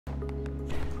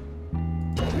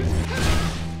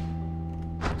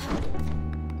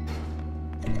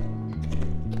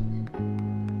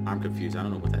I'm confused. I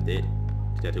don't know what that did.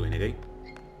 Did that do anything?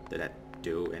 Did that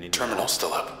do anything? Terminal's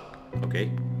still up.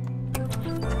 Okay.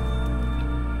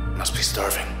 Must be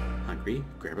starving. Hungry?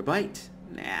 Grab a bite.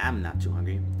 Nah, I'm not too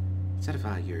hungry.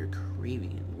 Satisfy your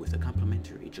craving with a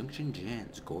complimentary Junction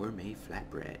Jan's gourmet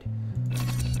flatbread.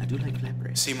 I do like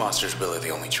flatbread. Sea monster's really the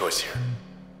only choice here.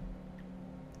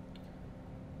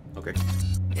 Okay.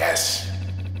 Yes.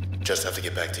 Just have to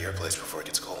get back to your place before it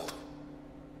gets cold.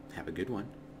 Have a good one.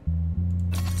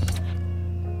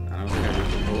 I don't think I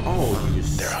really... Oh, you...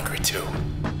 They're hungry too.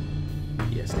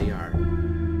 Yes, they are.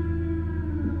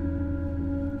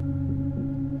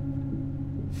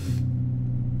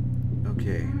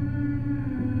 Okay.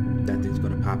 That thing's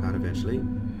gonna pop out eventually.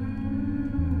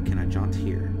 Can I jaunt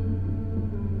here?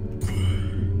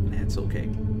 That's okay.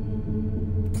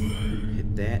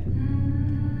 Hit that.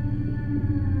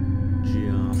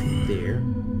 Jump there.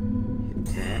 Hit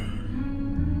that.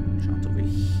 Jaunt over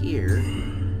here.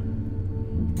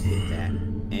 Hit that.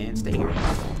 And stay here.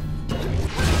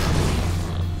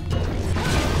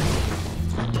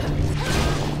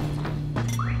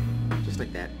 Just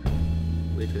like that.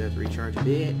 Wait for that to recharge a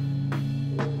bit.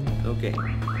 Okay.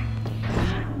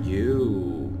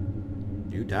 You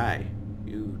die.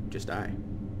 You just die.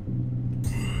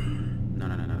 No.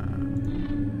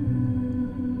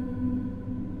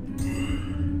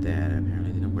 That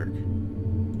apparently didn't work.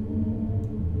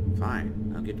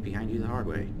 Fine. I'll get behind you the hard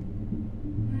way.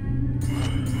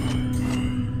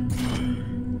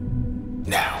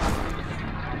 Now.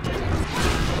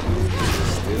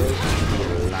 Still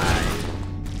alive.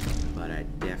 But I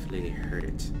definitely heard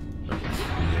it.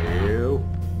 No.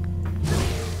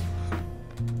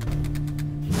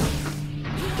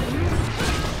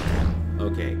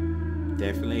 Okay.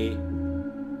 Definitely.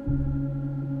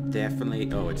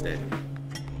 Oh, it's dead.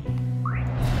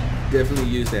 Definitely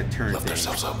use that turn Left thing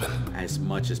ourselves open as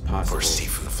much as possible. for a seat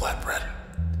from the flatbread.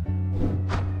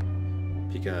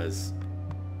 Because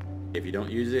if you don't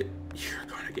use it, you're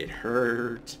gonna get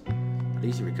hurt. At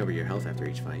least you recover your health after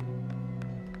each fight.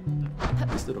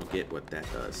 I still don't get what that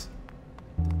does.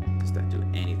 Does that do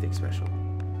anything special?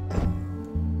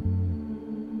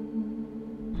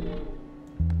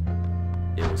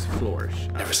 It was flourish.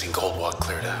 Never seen Gold Walk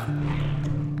cleared out.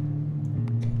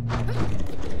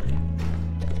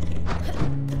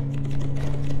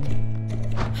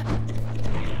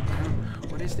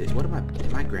 What is this? What am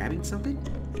I grabbing something?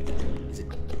 Is it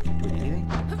doing anything?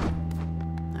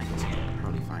 I guess I'll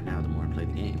probably find out the more I play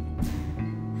the game.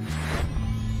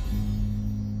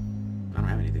 I don't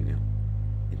have anything new.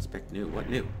 Inspect new. What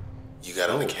new? You got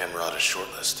on the camera on a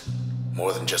short list.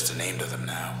 More than just a name to them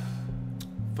now.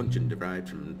 Function derived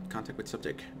from contact with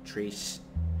subject. Trace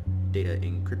data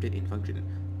encrypted in function.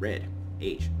 Red.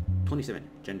 Age 27.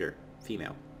 Gender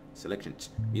female. Selections.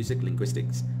 Music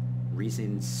linguistics.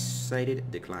 Reason cited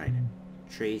decline.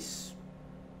 Trace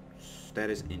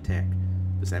status intact.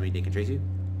 Does that mean they can trace you?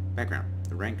 Background.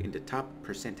 Ranked in the top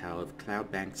percentile of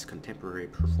Cloudbank's contemporary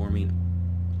performing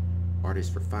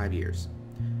artists for 5 years.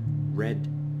 Red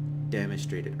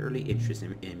demonstrated early interest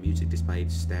in music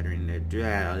despite stuttering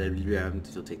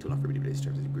it'll take too long for me to read these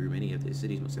terms. It grew many of the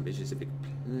city's most ambitious civic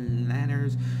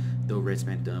planners, though Red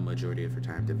spent the majority of her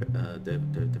time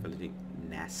developing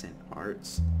nascent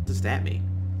arts. What does that mean?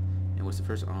 And was the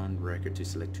first on record to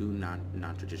select two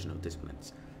non-traditional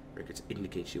disciplines. Records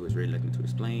indicate she was reluctant to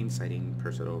explain, citing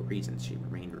personal reasons. She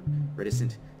remained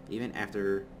reticent even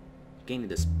after gaining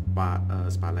the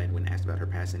spotlight. When asked about her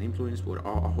past and influence, would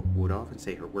often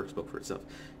say her work spoke for itself.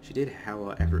 She did,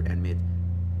 however, admit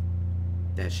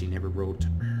that she never wrote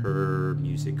her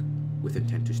music with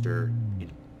intent to stir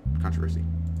in controversy.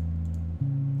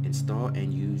 Install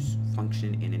and use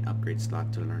function in an upgrade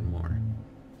slot to learn more.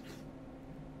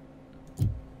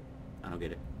 I don't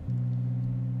get it.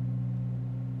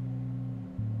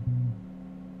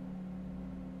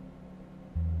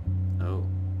 Oh.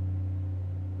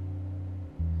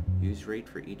 Use rate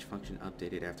for each function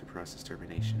updated after process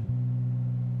termination.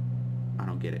 I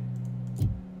don't get it.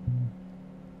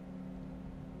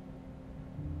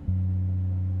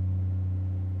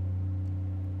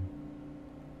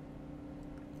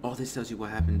 All this tells you what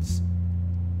happens.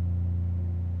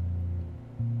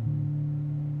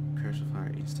 Crash will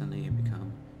fire instantly and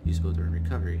become usable during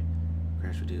recovery.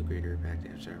 Crash will deal greater impact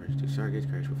damage to targets.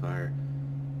 Crash will fire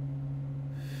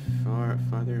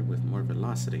farther with more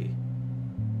velocity.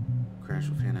 Crash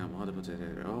will fan out multiple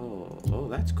times. Oh,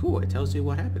 that's cool. It tells you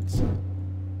what happens.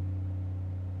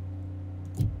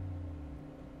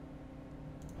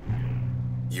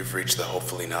 You've reached the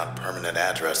hopefully not permanent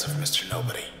address of Mr.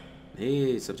 Nobody.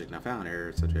 Hey, subject not found.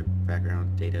 Error. Subject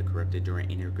background data corrupted during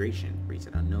integration.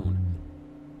 Reason unknown.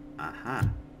 Aha.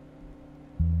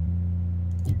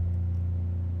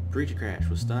 Breach and crash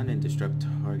will stun and destruct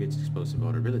targets exposed to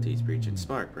vulnerabilities. Breach and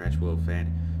spark. Crash will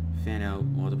fan out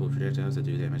multiple projectiles that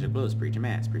do damage at blows. Breach and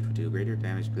mass. Breach will do greater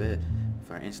damage. Bleh.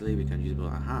 Fire instantly become usable.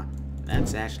 Aha.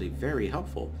 That's actually very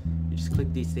helpful. You just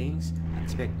click these things,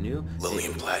 inspect new.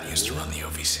 Lillian Platt used to run the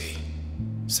OVC.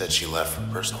 Said she left for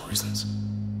personal reasons.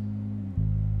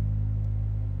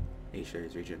 A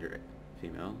shares reach under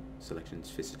female selections,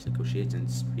 physics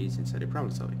negotiations, reads inside a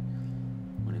problem solving.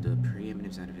 One of the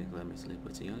preeminent scientific elements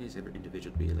was the youngest ever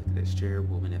individual to be elected as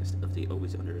chairwoman of the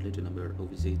OVC under a little number of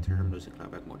OVC term losing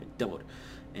clawback more than doubled,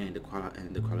 and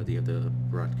the quality of the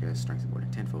broadcast strengthened more than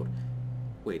tenfold.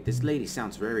 Wait, this lady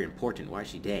sounds very important. Why is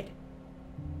she dead?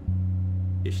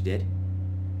 Is she dead?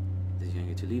 This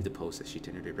young to leave the post as she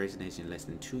tendered a resignation in less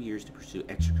than 2 years to pursue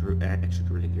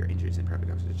extracurricular injuries and private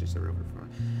offices just over from.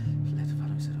 Let the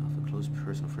following set off a close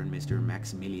personal friend, Mr.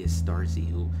 Maximilius Starzi,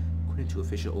 who, according to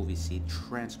official OVC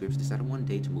transcripts, decided one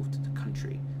day to move to the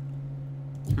country.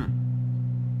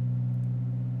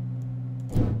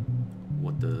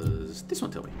 What does this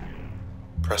one tell me?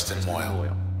 Preston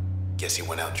Moyle. Guess he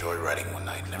went out joyriding one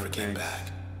night and never came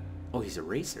back. Oh, he's a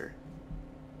racer.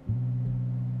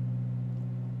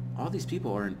 All these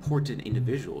people are important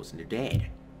individuals and they're dead.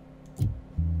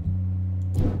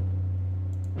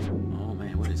 Oh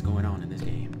man, what is going on in this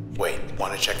game? Wait,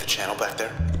 want to check the channel back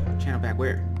there? Channel back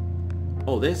where?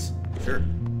 Oh, this? Sure.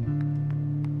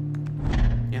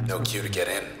 Yeah. No queue to get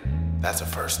in. That's a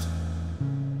first.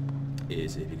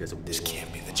 Is it because of This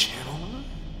can't be the channel.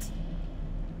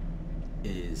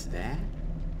 Is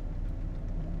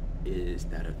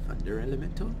that a thunder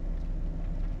elemental?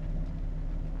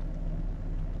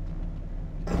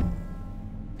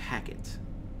 Packet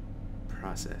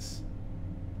process.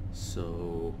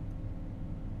 So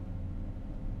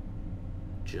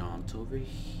jaunt over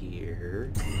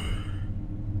here,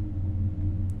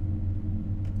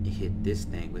 hit this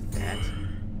thing with that.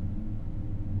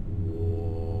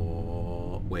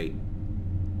 Whoa. Wait,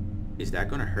 is that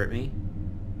gonna hurt me?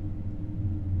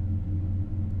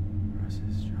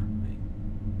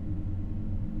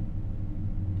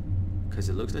 Because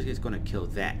it looks like it's going to kill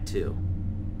that too.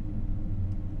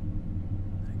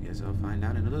 I guess I'll find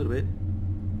out in a little bit.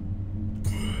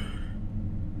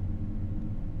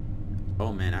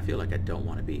 Oh man, I feel like I don't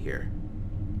want to be here.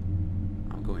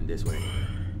 I'm going this way.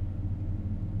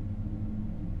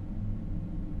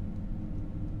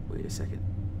 Wait a second.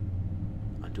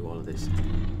 Undo all of this.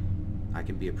 I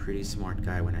can be a pretty smart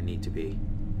guy when I need to be.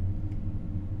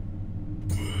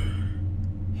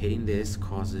 Hitting this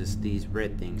causes these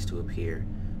red things to appear,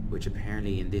 which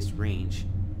apparently in this range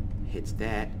hits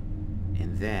that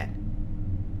and that.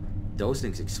 Those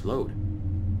things explode.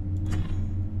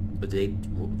 But they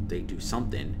do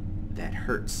something that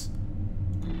hurts.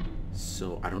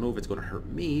 So I don't know if it's gonna hurt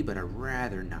me, but I'd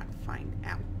rather not find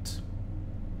out.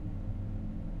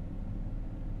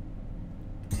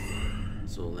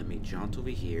 So let me jaunt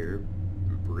over here,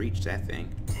 breach that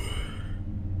thing.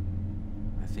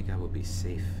 I think I will be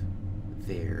safe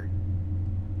there.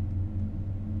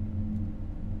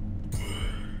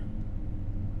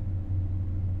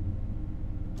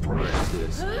 Let's do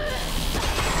this.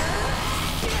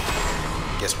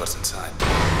 Guess what's inside?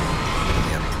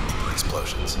 Yep,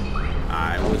 explosions.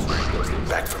 I was right. Those things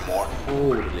Back for more?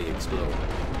 totally explode.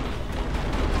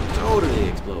 Totally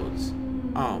explodes.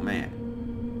 Oh man.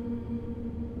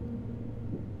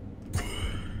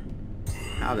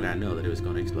 How did I know that it was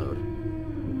going to explode?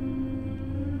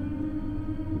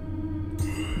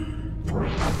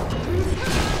 Right.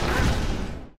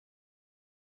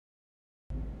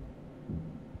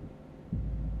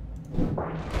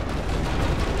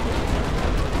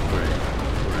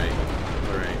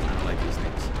 I don't like these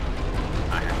things.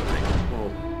 I have to like, well,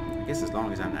 I guess as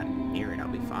long as I'm not near it, I'll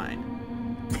be fine.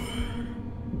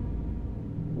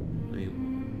 Let me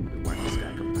wipe this guy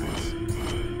a couple times.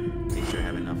 Make sure I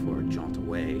have enough for a jaunt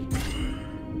away.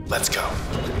 Let's go.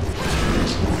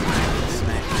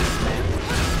 Smack,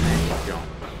 jump.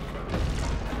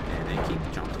 And then keep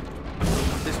jumping.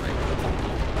 This way.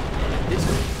 This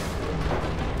way.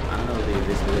 I don't know if the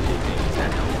invisibility thing is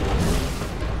that helpful.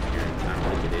 Here, I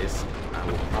don't think it is. I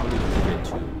will probably move it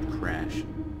to crash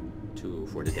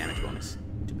for the damage bonus.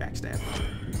 To backstab.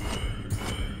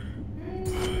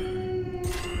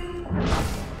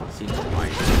 Seems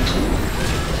white.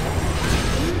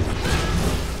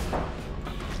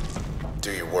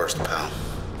 Do your worst, pal.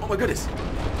 Oh my goodness!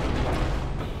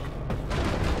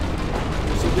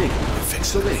 So big. Fix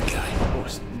So the big. big guy.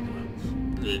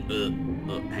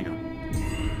 Oh, hang on.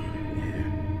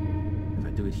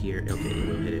 do it here. Okay, it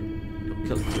will hit it. It'll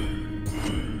kill it too.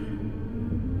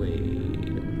 Wait a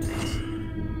minute.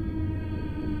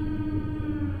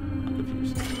 I'm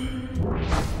confused.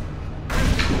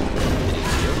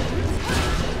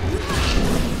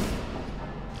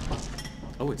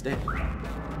 Oh, it's dead.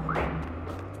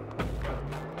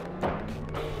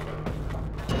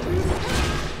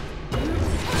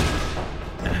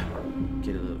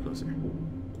 Get a little closer.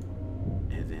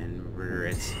 And then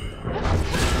rinse.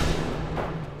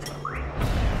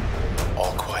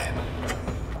 All quiet.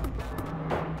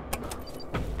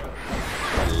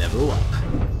 Level up.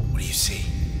 What do you see?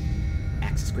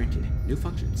 Access granted. New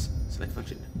functions. Select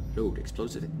function. Load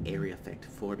explosive area effect.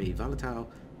 Form a volatile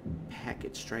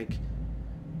packet. Strike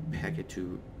packet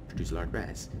to produce large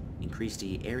blast. Increase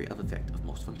the area of effect of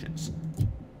most functions.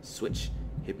 Switch.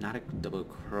 Hypnotic double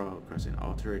crossing.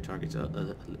 Alter target's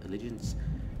allegiance,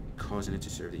 causing it to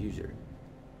serve the user.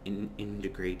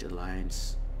 Integrate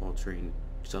alliance altering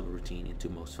subroutine into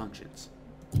most functions.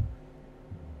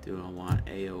 Do I want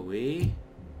AoE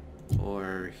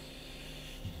or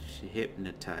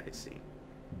hypnotizing?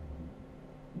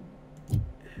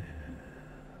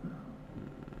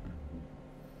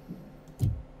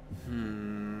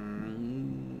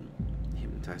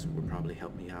 Hypnotizing would probably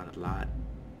help me out a lot.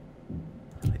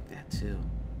 I like that too.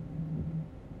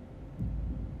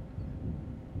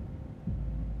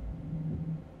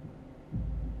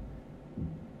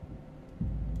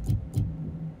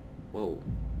 Whoa.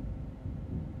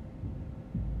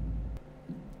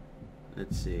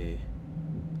 Let's see.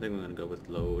 I think we're gonna go with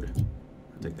load.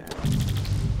 I'll take that.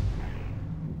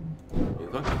 New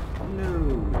function. No.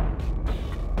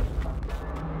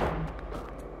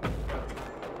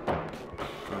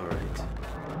 Alright.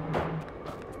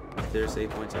 Is there a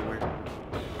save point somewhere?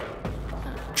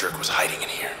 Jerk was hiding in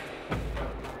here.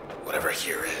 Whatever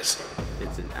here is.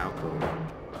 It's an alcove.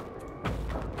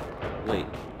 Wait,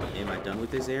 am I done with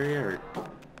this area, or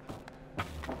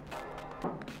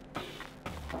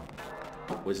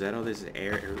was that all this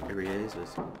area is?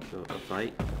 Was a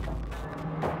fight?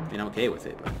 I mean, I'm okay with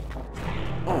it, but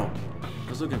oh, I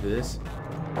was looking for this.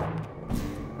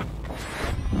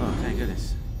 Oh, thank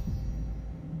goodness.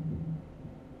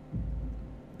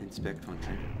 Inspect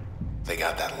function. They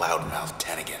got that loudmouth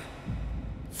 10 again.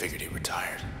 Figured he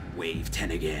retired. Wave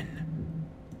 10 again.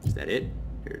 Is that it?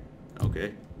 Here.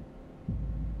 Okay.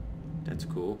 That's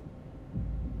cool.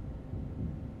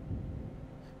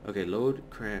 Okay, load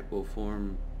crap will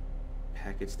form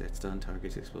packets that stun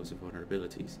targets explosive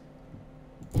vulnerabilities.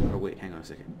 Or wait, hang on a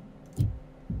second.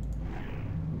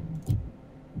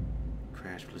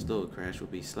 Crash plus load. Crash will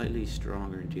be slightly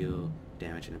stronger and deal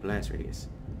damage in a blast radius.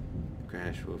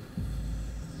 Crash will...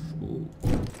 Ooh,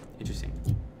 interesting.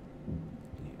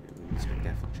 Inspect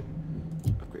that function.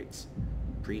 Upgrades.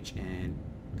 Breach and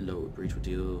load. Breach will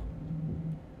deal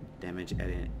damage at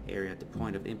an area at the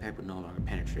point of impact will no longer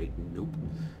penetrate. Nope.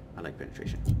 I like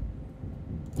penetration.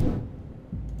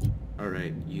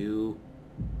 Alright, you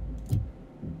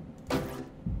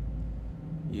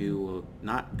will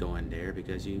not go in there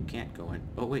because you can't go in.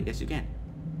 Oh wait, yes you can.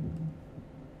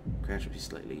 Crash will be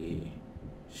slightly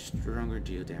stronger,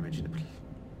 deal damage in the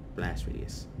blast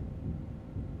radius.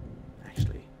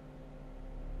 Actually.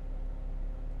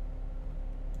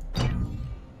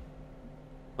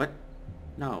 What?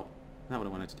 No, not what I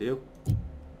wanted to do.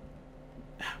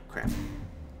 Ah, crap.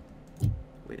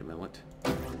 Wait a minute.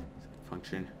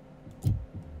 Function.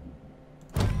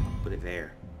 Put it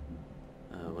there.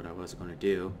 What I was going to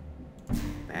do.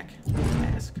 Back.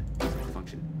 Mask.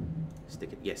 Function.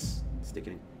 Stick it. Yes. Stick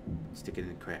it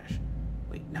in crash.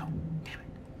 Wait, no. Damn it.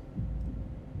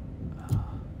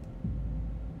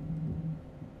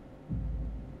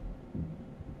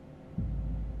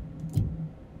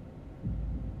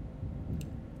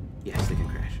 Yeah, stick in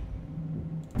crash.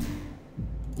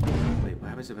 Wait, what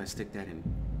happens if I stick that in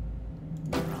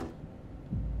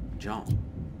jump?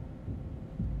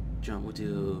 Jump will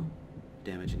do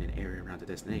damage in an area around the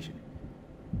destination.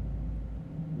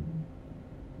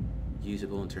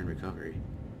 Usable and turn recovery.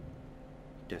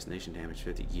 Destination damage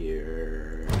 50.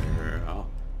 Yeah. Oh,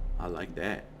 I like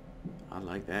that. I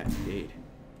like that indeed.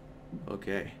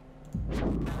 Okay. Okay,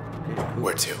 cool.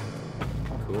 Where to?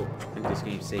 Cool. I think this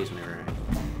game saves whenever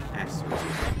I access those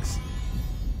effects.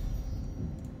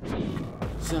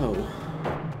 So,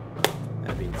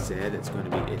 that being said, that's going to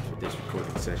be it for this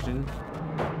recording session.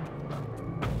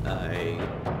 I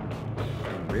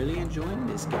am really enjoying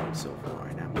this game so far,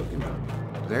 and I'm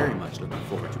very much looking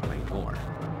forward to playing more.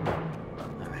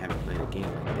 I haven't played a game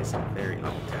like this in a very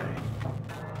long time.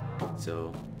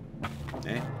 So,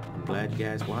 hey, I'm glad you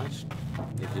guys watched.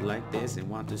 If you like this and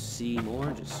want to see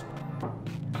more, just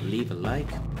leave a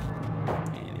like.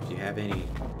 And if you have any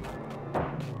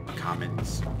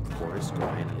comments, of course, go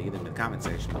ahead and leave them in the comment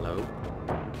section below.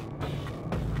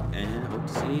 And I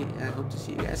hope to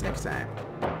see you guys next time.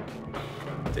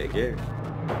 Take care.